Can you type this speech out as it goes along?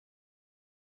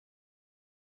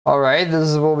Alright,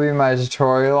 this will be my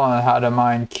tutorial on how to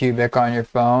mine Qubic on your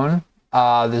phone.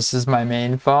 This is my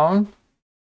main phone.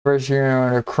 First you're going to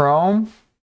go to Chrome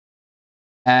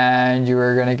and you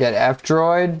are going to get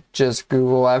F-Droid. Just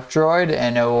Google F-Droid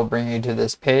and it will bring you to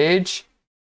this page.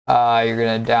 You're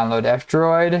going to download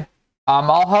F-Droid.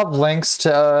 I'll have links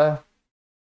to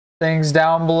things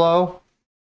down below,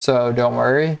 so don't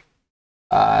worry.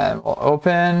 We'll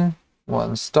open, we'll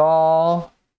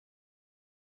install.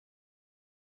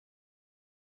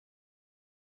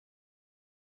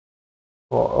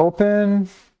 We'll open,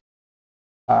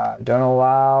 don't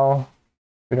allow,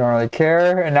 we don't really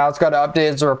care. And now it's got to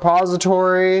update its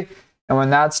repository. And when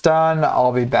that's done,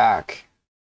 I'll be back.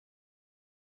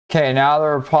 Okay, now the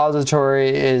repository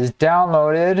is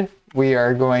downloaded. We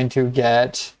are going to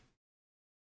get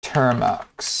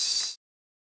Termux.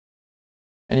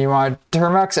 And you want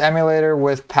Termux emulator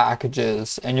with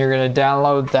packages. And you're going to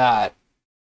download that.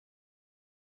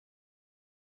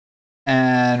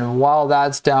 And while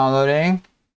that's downloading,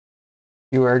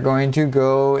 you are going to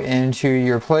go into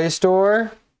your Play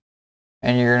Store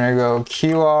and you're going to go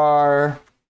QR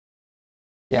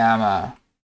Gamma.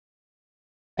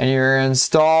 And you're going to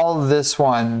install this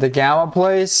one. The Gamma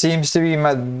Play seems to be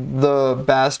the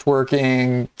best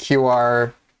working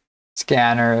QR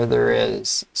scanner there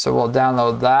is. So we'll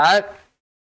download that.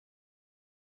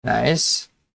 Nice.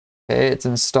 Okay, it's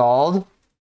installed.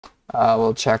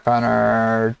 We'll check on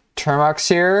our Termux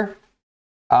here.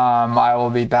 I will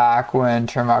be back when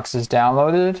Termux is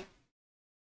downloaded.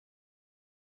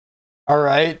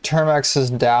 Alright, Termux is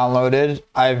downloaded.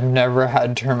 I've never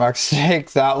had Termux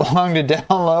take that long to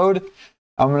download.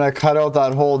 I'm going to cut out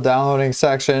that whole downloading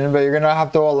section, but you're going to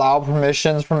have to allow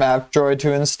permissions from F-Droid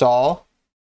to install.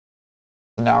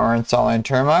 So now we're installing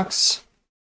Termux.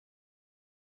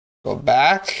 Go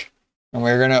back, and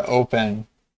we're going to open.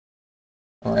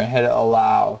 And we're going to hit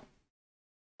allow.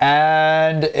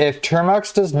 And if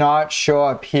Termux does not show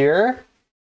up here,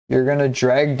 you're going to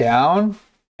drag down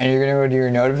and you're going to go to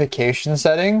your notification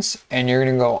settings and you're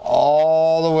going to go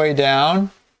all the way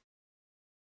down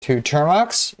to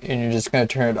Termux and you're just going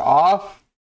to turn it off,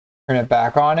 turn it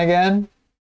back on again.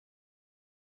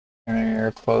 And you're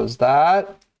going to close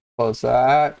that, close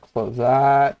that, close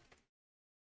that,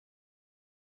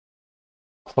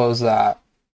 close that.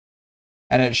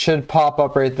 And it should pop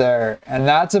up right there. And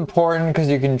that's important because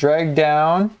you can drag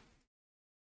down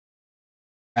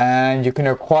and you can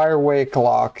acquire wake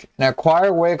lock. And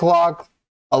acquire wake lock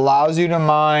allows you to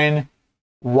mine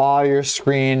while your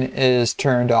screen is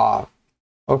turned off.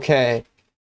 Okay,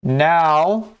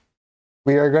 now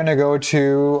we are going to go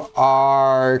to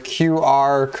our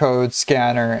QR code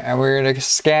scanner and we're going to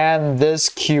scan this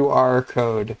QR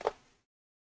code.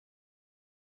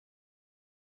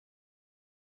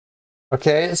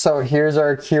 Okay, so here's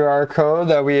our QR code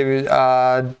that we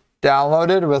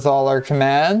downloaded with all our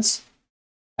commands.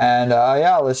 And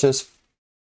yeah, let's just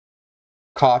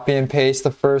copy and paste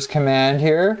the first command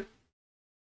here.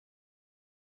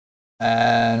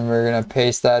 And we're going to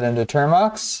paste that into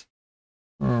Termux.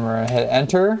 And we're going to hit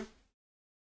enter.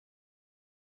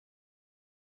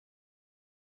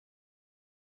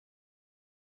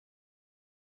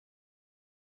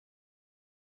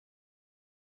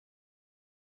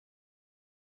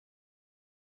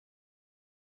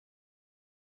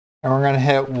 And we're going to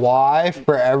hit Y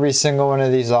for every single one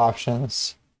of these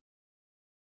options.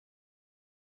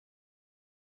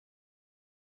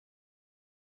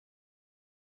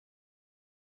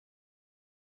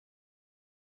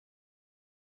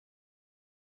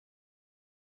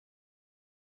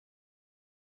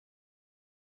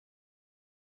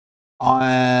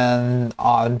 On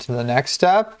to the next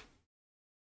step.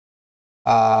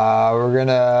 We're going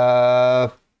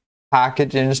to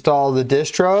package install the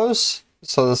distros.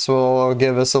 So this will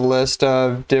give us a list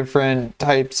of different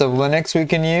types of Linux we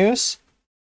can use.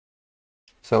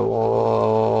 So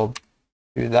we'll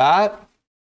do that.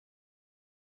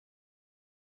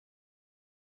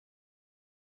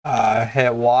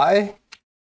 Hit Y.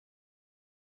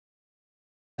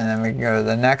 And then we can go to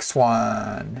the next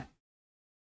one,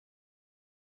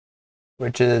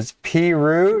 which is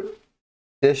proot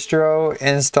distro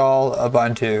install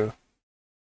Ubuntu.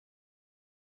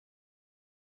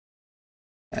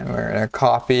 And we're going to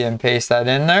copy and paste that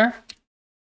in there.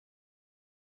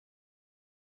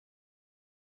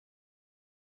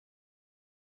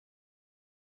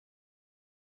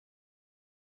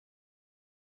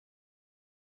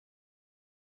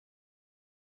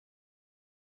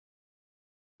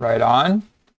 Right on.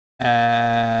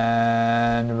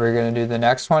 And we're going to do the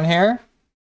next one here.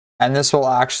 And this will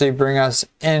actually bring us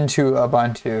into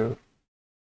Ubuntu.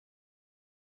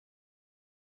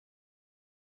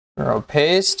 We'll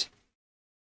paste.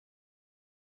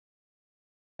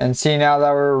 And see, now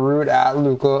that we're root at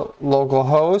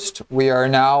localhost, we are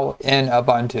now in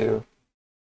Ubuntu.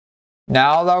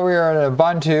 Now that we are in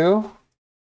Ubuntu,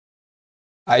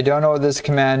 I don't know what this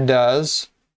command does,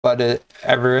 but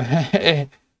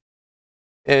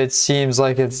it seems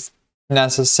like it's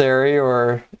necessary.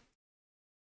 Or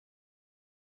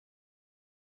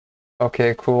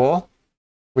okay, cool.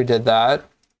 We did that.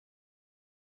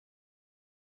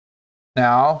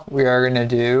 Now we are going to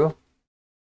do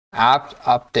apt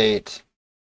update.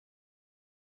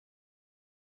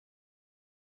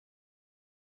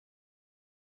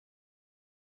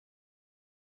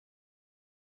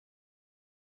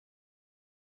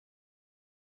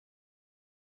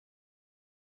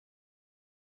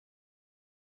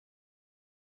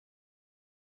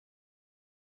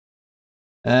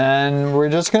 And we're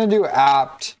just going to do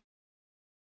apt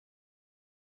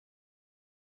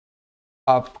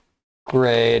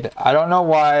upgrade. I don't know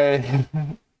why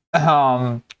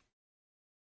the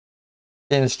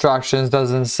instructions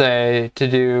doesn't say to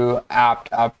do apt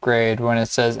upgrade when it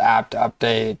says apt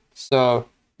update. So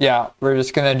yeah, we're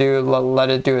just going to do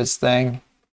let it do its thing.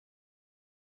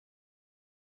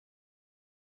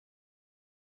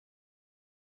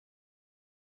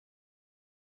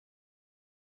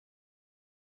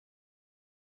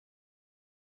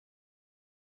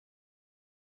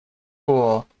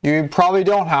 Cool. You probably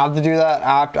don't have to do that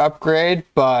apt upgrade,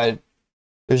 but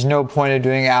there's no point of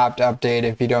doing apt update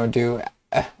if you don't do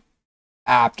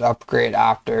apt upgrade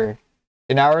after.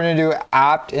 Okay, now we're going to do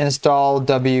apt install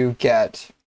wget.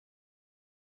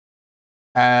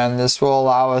 And this will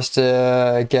allow us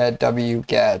to get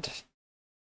wget.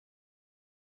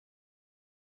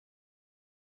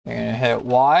 You're going to hit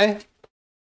Y.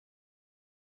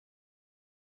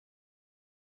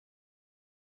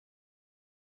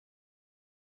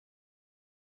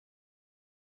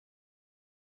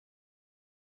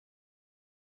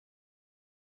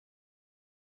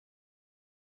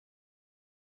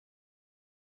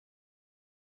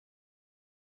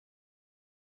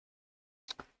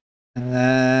 And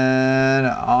then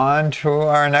on to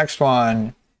our next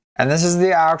one. And this is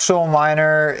the actual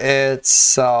miner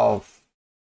itself.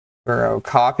 We're going to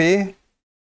copy.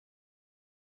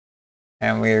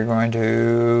 And we are going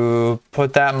to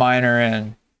put that miner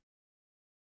in.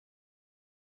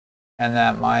 And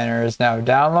that miner is now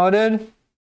downloaded.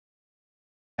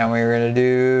 And we're going to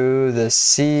do the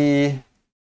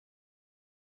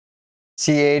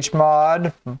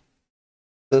chmod,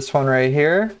 this one right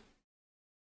here.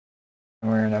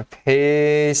 And we're going to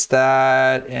paste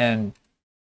that in.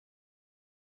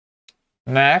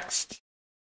 Next,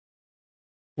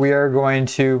 we are going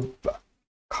to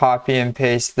copy and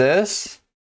paste this.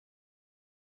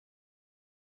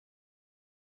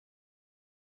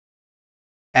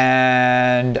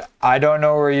 And I don't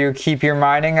know where you keep your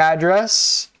mining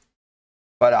address,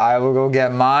 but I will go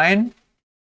get mine.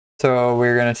 So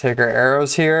we're going to take our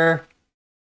arrows here,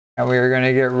 and we're going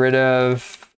to get rid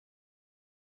of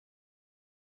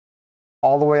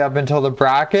all the way up until the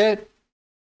bracket.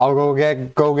 I'll go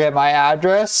get my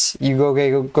address. You go get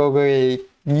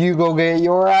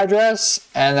your address,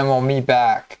 and then we'll meet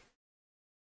back.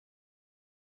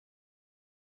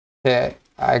 Okay,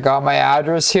 I got my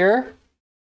address here.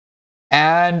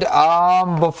 And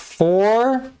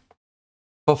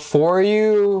before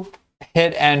you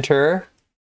hit enter,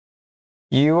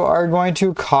 you are going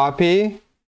to copy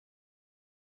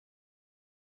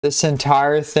this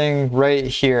entire thing right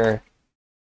here.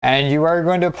 And you are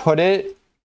going to put it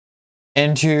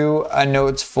into a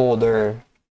notes folder.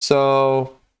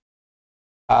 So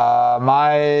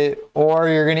or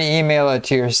you're going to email it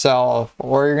to yourself,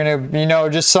 or you're going to,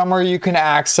 just somewhere you can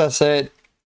access it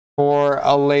for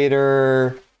a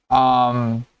later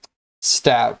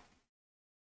step.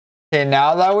 Okay,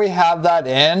 now that we have that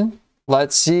in,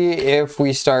 let's see if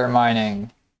we start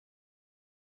mining.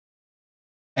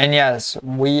 And yes,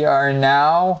 we are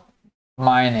now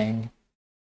mining.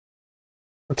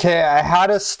 Okay, I had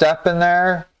a step in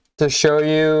there to show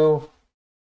you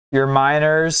your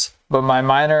miners, but my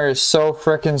miner is so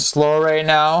freaking slow right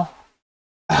now.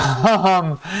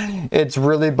 It's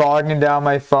really bogging down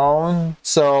my phone,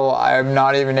 so I'm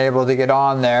not even able to get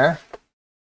on there.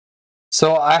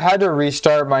 So I had to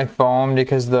restart my phone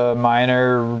because the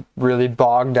miner really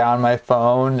bogged down my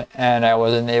phone and I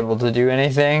wasn't able to do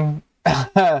anything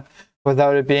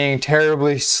without it being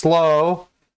terribly slow.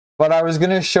 But I was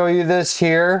going to show you this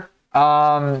here,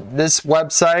 this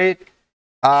website.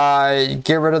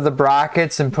 Get rid of the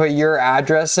brackets and put your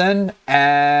address in,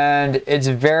 and it's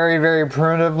very, very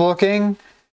primitive looking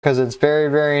because it's very,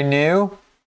 very new.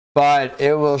 but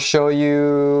it will show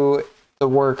you the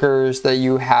workers that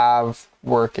you have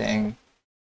working.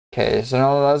 Okay, so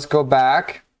now let's go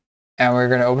back and we're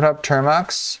going to open up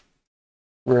Termux.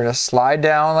 We're going to slide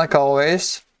down like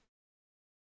always.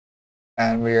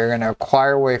 And we are going to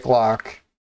acquire wake lock.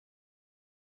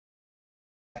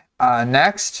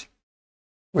 Next,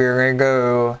 we're going to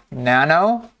go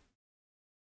nano.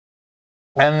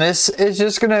 And this is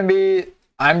just going to be,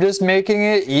 I'm just making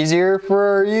it easier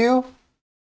for you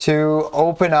to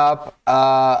open up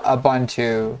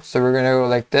Ubuntu. So we're going to go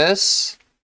like this.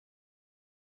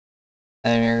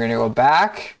 And then you're going to go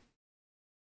back.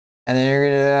 And then you're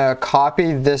going to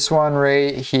copy this one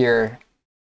right here.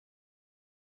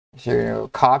 So you're going to go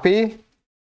copy.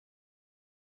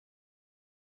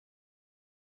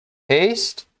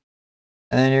 Paste.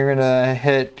 And then you're going to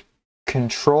hit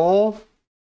Control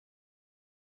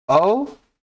O.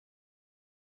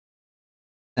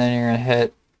 And then you're going to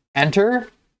hit Enter.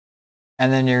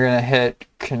 And then you're going to hit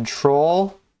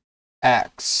Control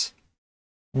X.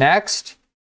 Next,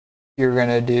 you're going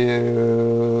to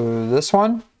do this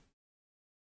one.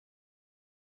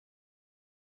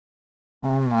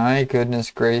 Oh my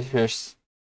goodness gracious.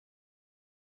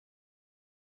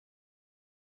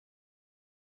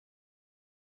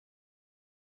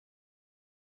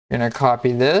 You're going to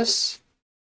copy this.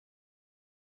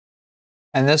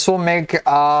 And this will make it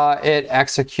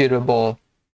executable.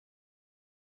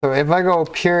 So if I go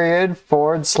period /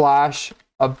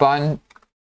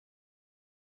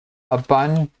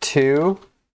 ubuntu.sh,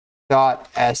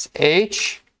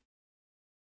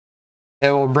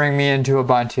 it will bring me into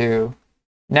Ubuntu.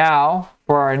 Now,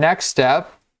 for our next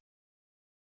step,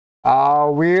 we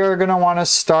are going to want to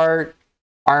start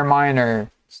our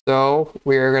miner. So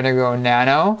we are going to go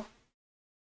nano,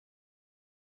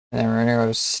 and then we're going to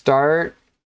go start.sh.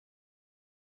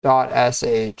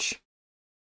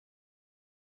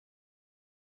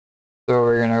 So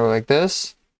we're going to go like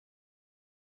this.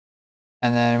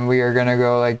 And then we are going to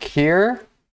go like here.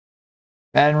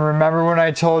 And remember when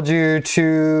I told you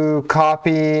to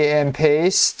copy and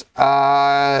paste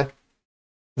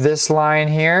this line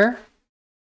here?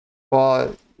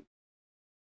 Well,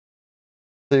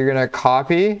 so you're going to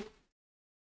copy.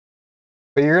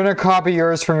 But you're going to copy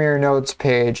yours from your notes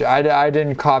page. I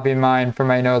didn't copy mine from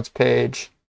my notes page.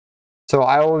 So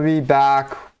I will be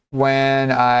back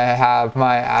when I have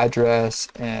my address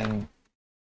in.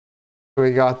 So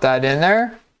we got that in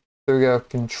there. So we go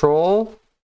Control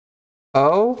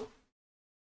O,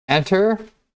 Enter,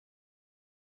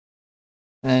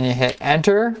 and then you hit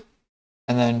Enter,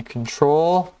 and then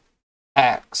Control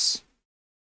X.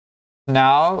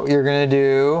 Now you're going to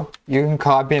do, you can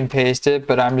copy and paste it,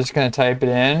 but I'm just going to type it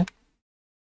in.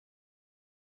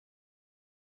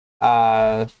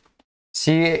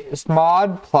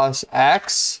 Cmod plus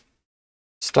X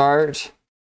start.sh.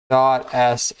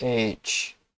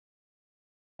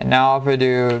 And now if I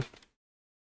do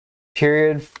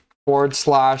period /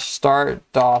 start.sh,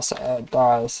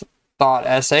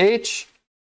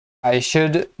 I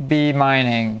should be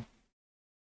mining.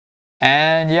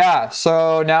 And yeah,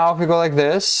 so now if we go like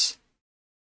this,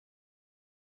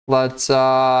 let's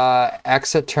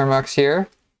exit Termux here.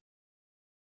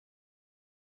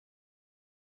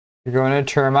 You're going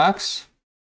to Termux.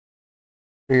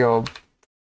 We go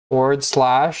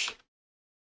 /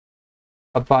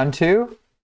 ubuntu.sh.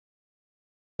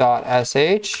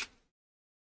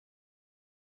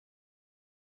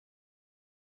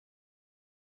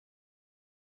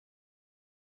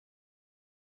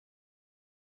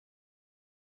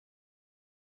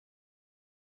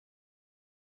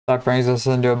 That brings us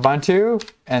into Ubuntu,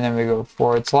 and then we go /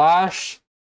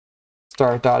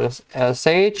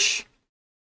 start.sh,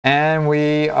 and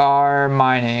we are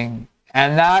mining.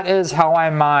 And that is how I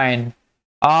mine.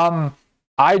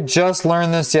 I just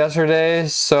learned this yesterday,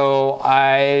 so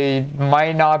I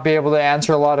might not be able to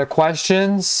answer a lot of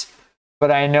questions,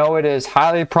 but I know it is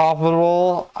highly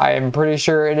profitable. I am pretty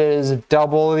sure it is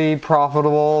doubly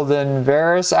profitable than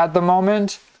Varus at the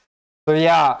moment. So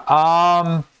yeah,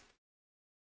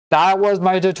 that was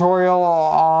my tutorial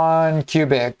on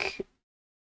Qubic,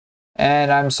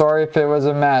 and I'm sorry if it was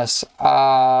a mess.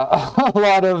 A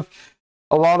lot of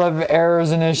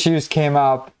errors and issues came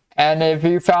up. And if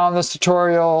you found this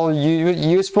tutorial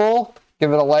useful,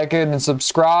 give it a like and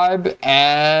subscribe,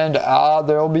 and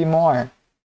there will be more.